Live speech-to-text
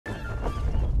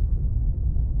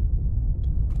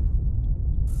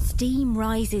steam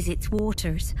rises its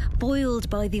waters, boiled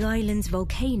by the island's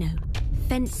volcano,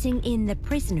 fencing in the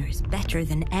prisoners better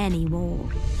than any wall.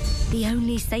 The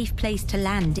only safe place to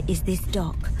land is this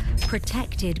dock,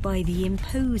 protected by the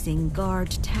imposing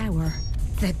guard tower.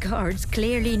 The guards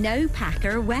clearly know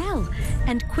Packer well,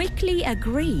 and quickly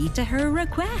agree to her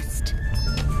request.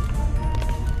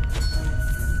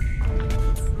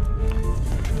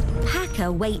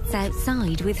 Packer waits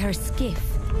outside with her skiff,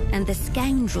 and the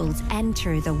scoundrels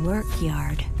enter the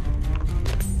workyard.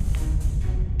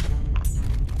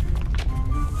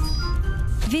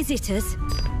 Visitors?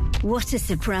 What a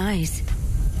surprise.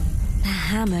 The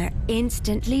Hammer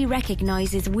instantly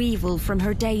recognizes Weevil from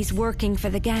her days working for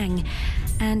the gang,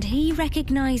 and he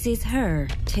recognizes her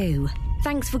too.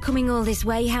 Thanks for coming all this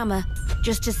way, Hammer,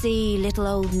 just to see little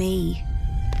old me.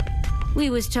 We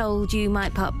was told you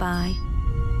might pop by.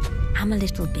 I'm a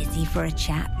little busy for a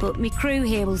chat, but me crew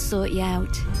here will sort you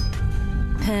out.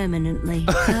 Permanently.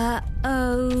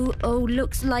 Oh,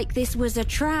 looks like this was a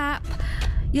trap.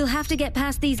 You'll have to get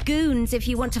past these goons if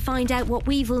you want to find out what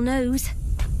Weevil knows.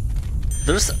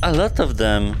 There's a lot of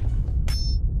them.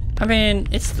 I mean,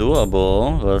 it's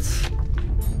doable, but...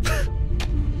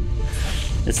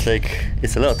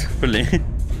 it's a lot, really.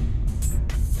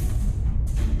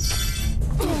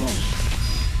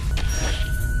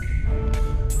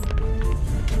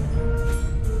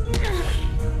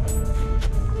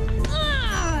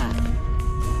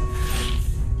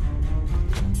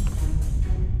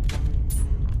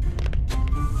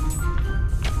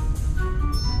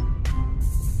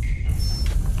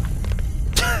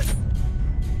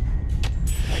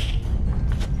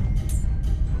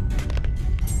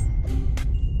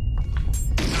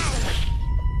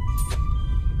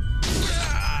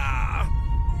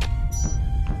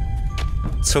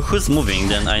 So who's moving,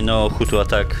 then I know who to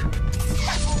attack.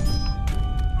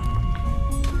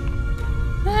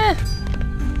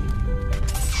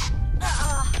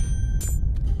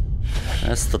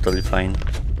 That's totally fine.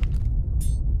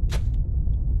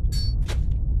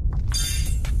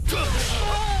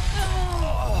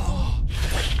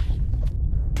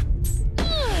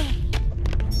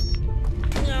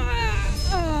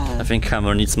 I think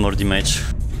Hammer needs more damage.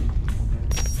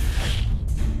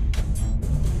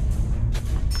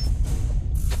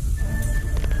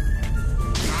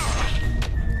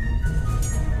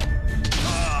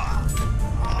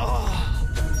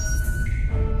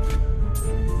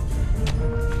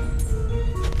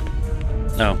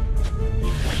 No.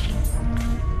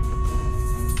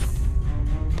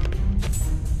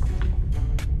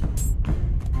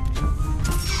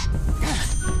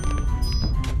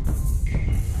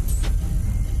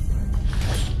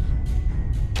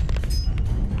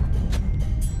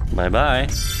 Bye-bye.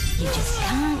 You just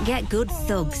can't get good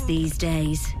thugs these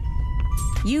days.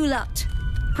 You lot,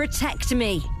 protect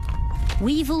me.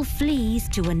 Weevil flees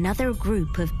to another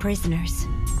group of prisoners.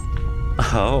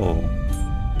 Oh.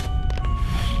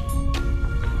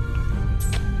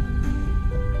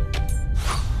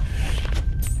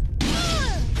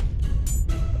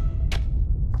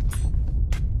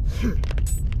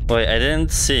 Wait, I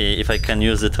didn't see if I can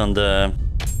use it on the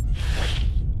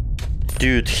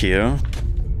dude here.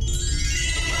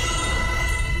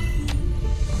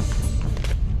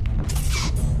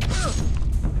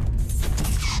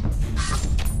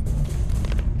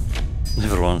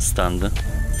 Everyone stand.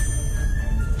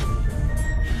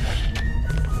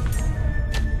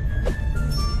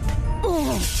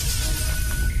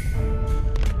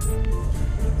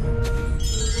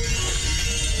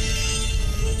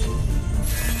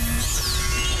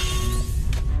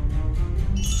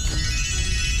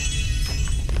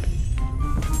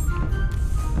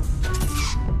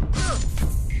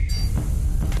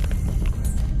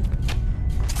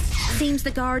 Seems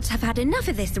the guards have had enough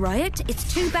of this riot.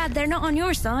 It's too bad they're not on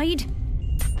your side.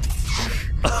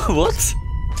 What?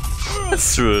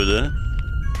 That's rude.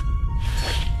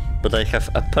 But I have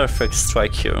a perfect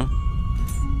strike here.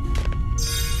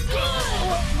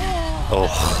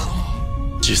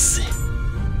 Oh, juicy.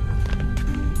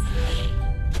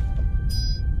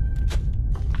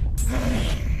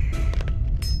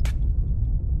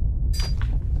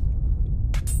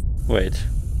 Wait.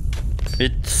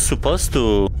 It's supposed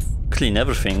to clean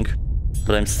everything,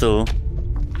 but I'm still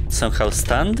somehow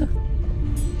stunned?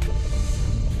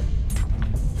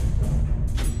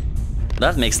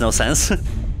 That makes no sense.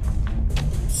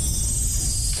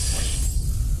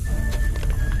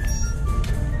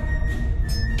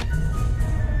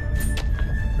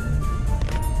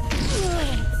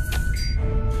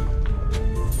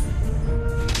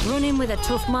 Running with a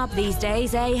tough mob these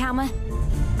days, eh, Hammer?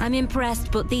 I'm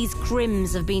impressed, but these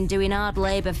crims have been doing hard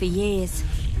labour for years.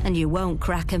 and you won't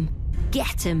crack 'em.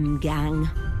 Get 'em, gang.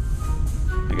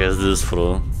 I guess this is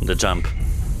for the jump.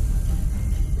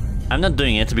 I'm not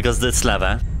doing it because it's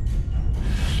lava.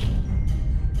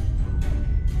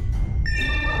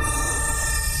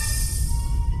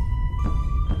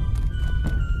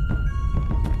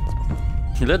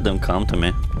 Let them come to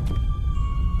me.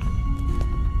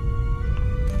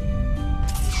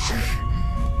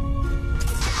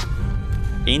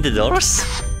 In the doors?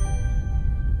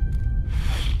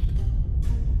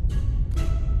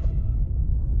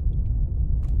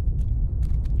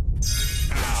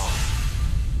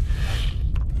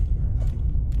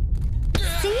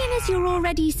 Seeing as you're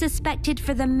already suspected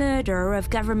for the murder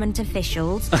of government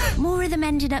officials, more of them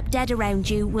ending up dead around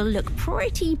you will look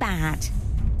pretty bad.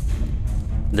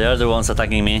 They are the ones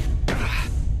attacking me.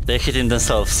 They're hitting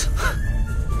themselves.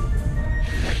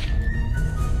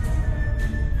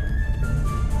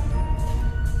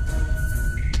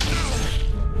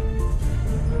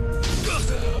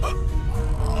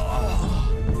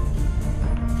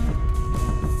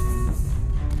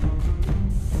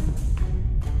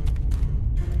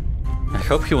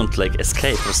 I hope he won't like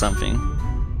escape or something.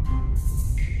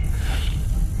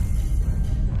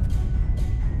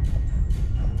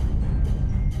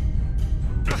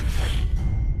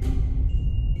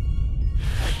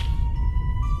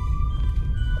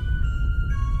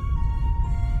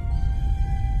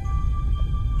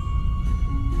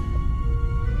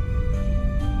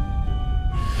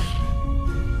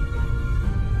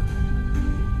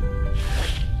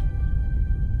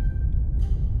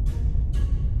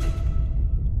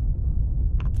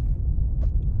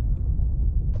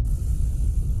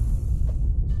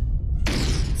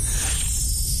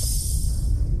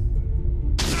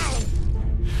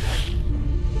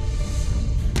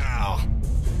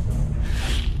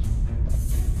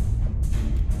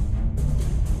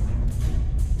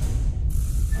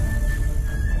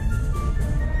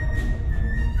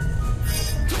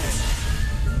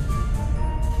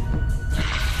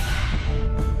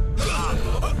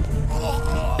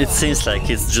 It seems like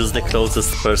it's just the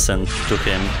closest person to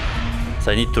him,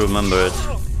 so I need to remember it.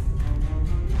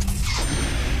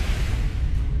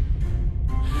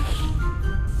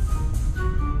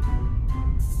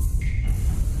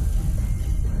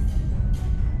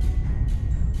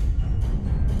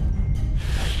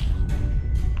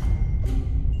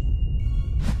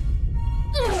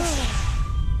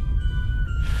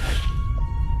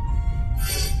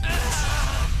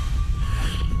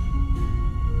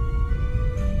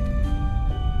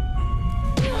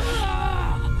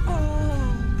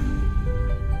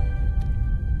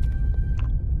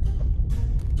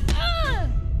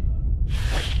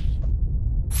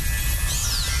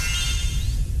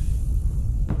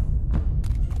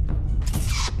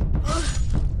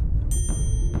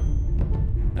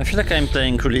 I feel like I'm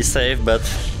playing really safe, but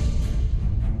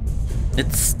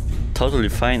it's totally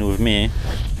fine with me.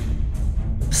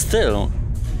 Still,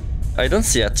 I don't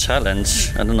see a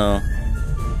challenge. I don't know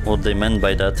what they meant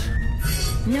by that.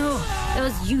 No,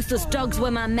 those useless dogs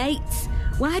were my mates.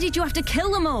 Why did you have to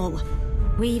kill them all?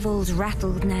 Weevil's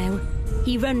rattled now.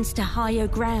 He runs to higher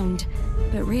ground,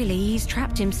 but really he's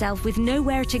trapped himself with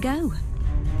nowhere to go.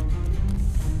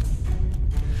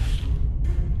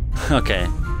 Okay.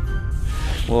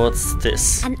 What's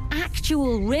this? An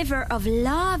actual river of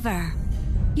lava.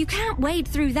 You can't wade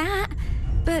through that,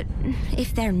 but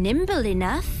if they're nimble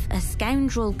enough, a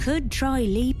scoundrel could try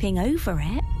leaping over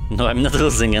it. No, I'm not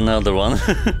losing another one.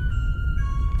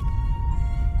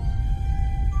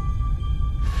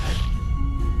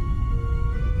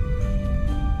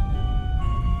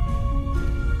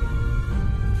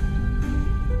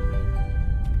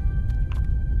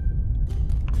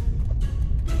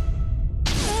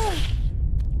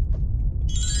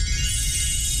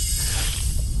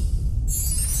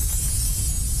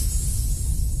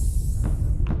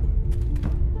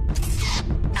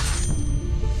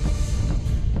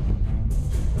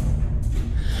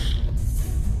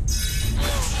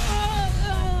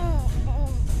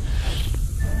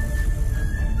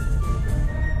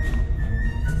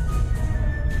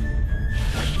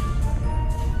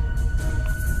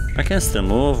 I can still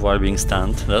move while being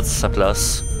stunned, that's a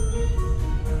plus.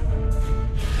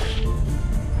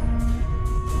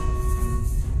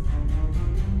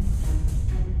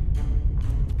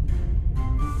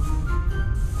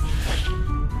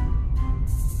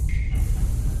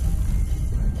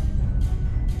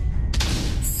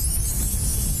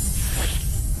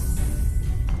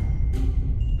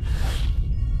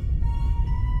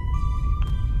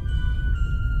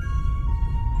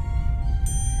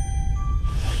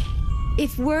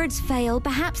 If words fail,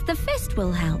 perhaps the fist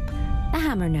will help. The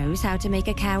hammer knows how to make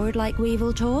a coward like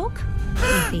Weevil talk.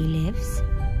 If he lives.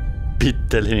 Beat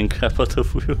the living crap out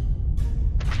of you.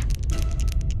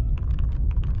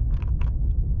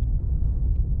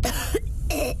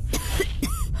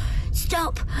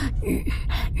 Stop!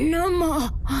 No more!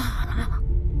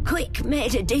 Quick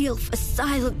made a deal for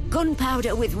silent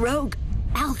gunpowder with rogue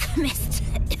alchemists.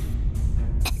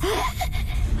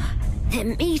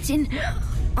 They're meeting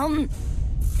on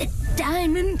the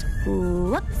diamond.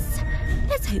 Whoops.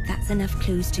 Let's hope that's enough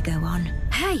clues to go on.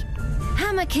 Hey!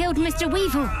 Hammer killed Mr.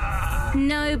 Weevil.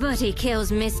 Nobody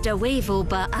kills Mr. Weevil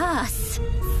but us.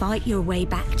 Fight your way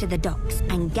back to the docks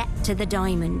and get to the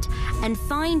diamond and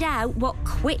find out what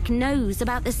Quick knows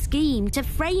about the scheme to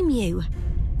frame you.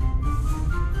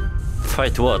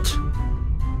 Fight what?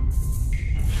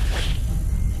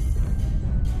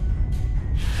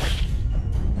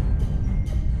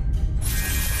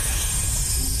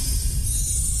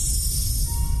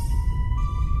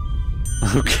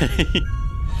 Okay.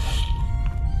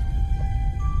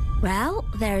 Well,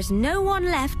 there's no one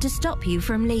left to stop you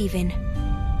from leaving.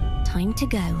 Time to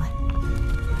go.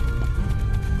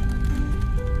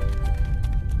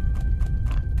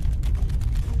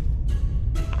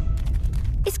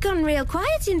 It's gone real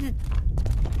quiet in the...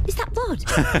 Is that blood?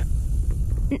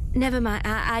 Never mind.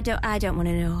 I don't want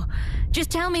to know.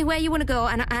 Just tell me where you want to go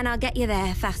and I'll get you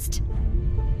there fast.